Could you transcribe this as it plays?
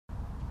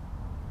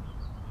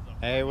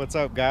Hey, what's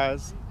up,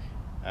 guys?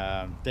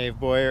 Dave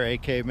Boyer,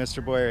 aka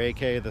Mr. Boyer,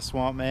 aka the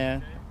Swamp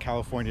Man,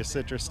 California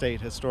Citrus State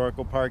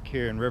Historical Park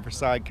here in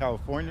Riverside,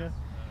 California.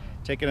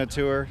 Taking a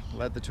tour,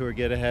 let the tour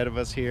get ahead of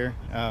us here.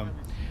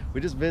 We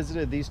just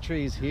visited these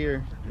trees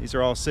here. These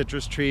are all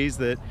citrus trees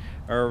that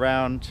are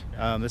around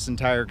this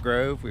entire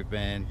grove. We've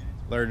been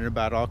learning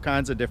about all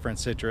kinds of different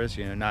citrus,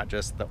 not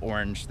just the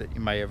orange that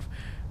you may have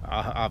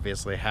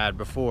obviously had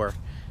before.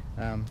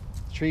 The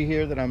tree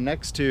here that I'm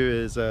next to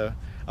is a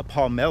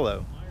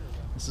palmetto.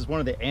 This is one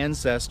of the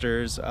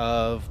ancestors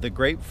of the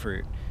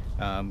grapefruit.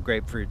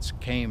 Grapefruits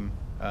came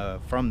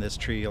from this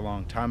tree a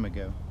long time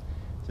ago.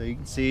 So you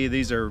can see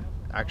these are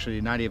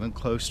actually not even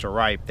close to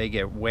ripe. They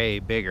get way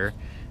bigger.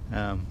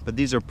 But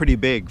these are pretty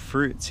big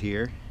fruits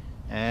here.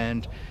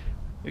 And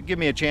it give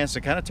me a chance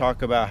to kind of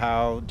talk about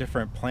how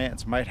different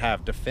plants might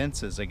have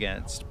defenses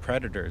against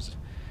predators.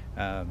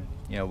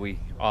 We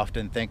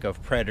often think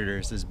of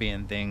predators as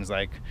being things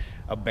like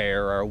a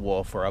bear or a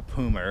wolf or a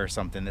puma or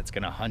something that's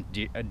going to hunt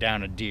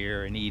down a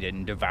deer and eat it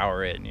and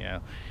devour it,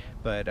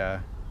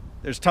 But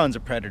there's tons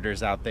of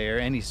predators out there.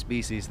 Any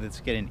species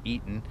that's getting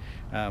eaten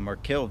or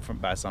killed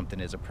by something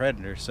is a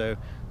predator. So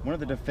one of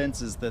the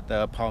defenses that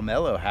the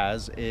palmetto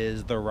has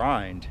is the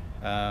rind.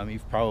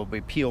 You've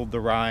probably peeled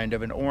the rind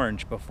of an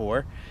orange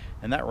before,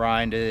 and that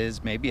rind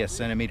is maybe a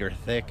centimeter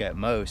thick at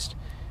most.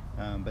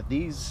 But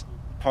these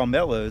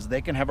palmettos,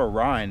 they can have a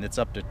rind that's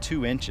up to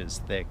 2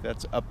 inches thick.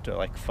 That's up to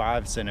like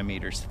 5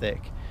 centimeters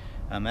thick.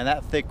 And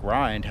that thick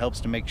rind helps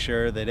to make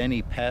sure that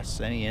any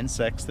pests, any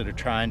insects that are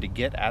trying to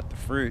get at the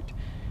fruit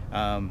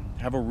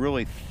have a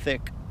really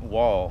thick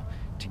wall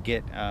to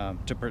get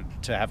to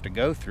have to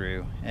go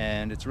through,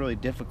 and it's really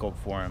difficult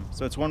for them.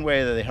 So it's one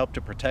way that they help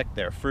to protect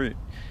their fruit.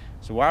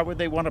 So why would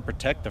they want to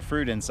protect the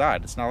fruit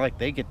inside? It's not like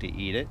they get to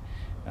eat it.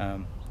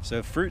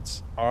 So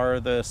fruits are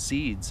the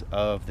seeds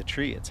of the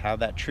tree. It's how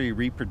that tree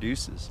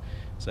reproduces.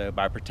 So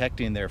by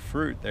protecting their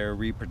fruit, they're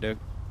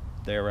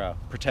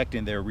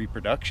protecting their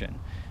reproduction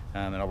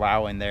and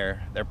allowing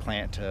their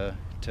plant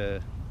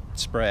to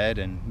spread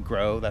and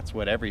grow. That's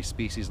what every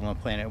species on the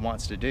planet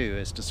wants to do,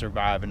 is to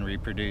survive and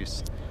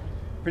reproduce.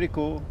 Pretty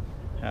cool.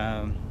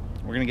 We're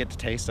gonna get to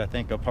taste, I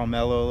think, a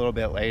palmetto a little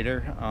bit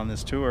later on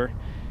this tour,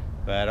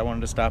 but I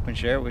wanted to stop and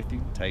share it with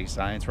you. Tell you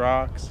science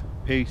rocks.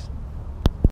 Peace.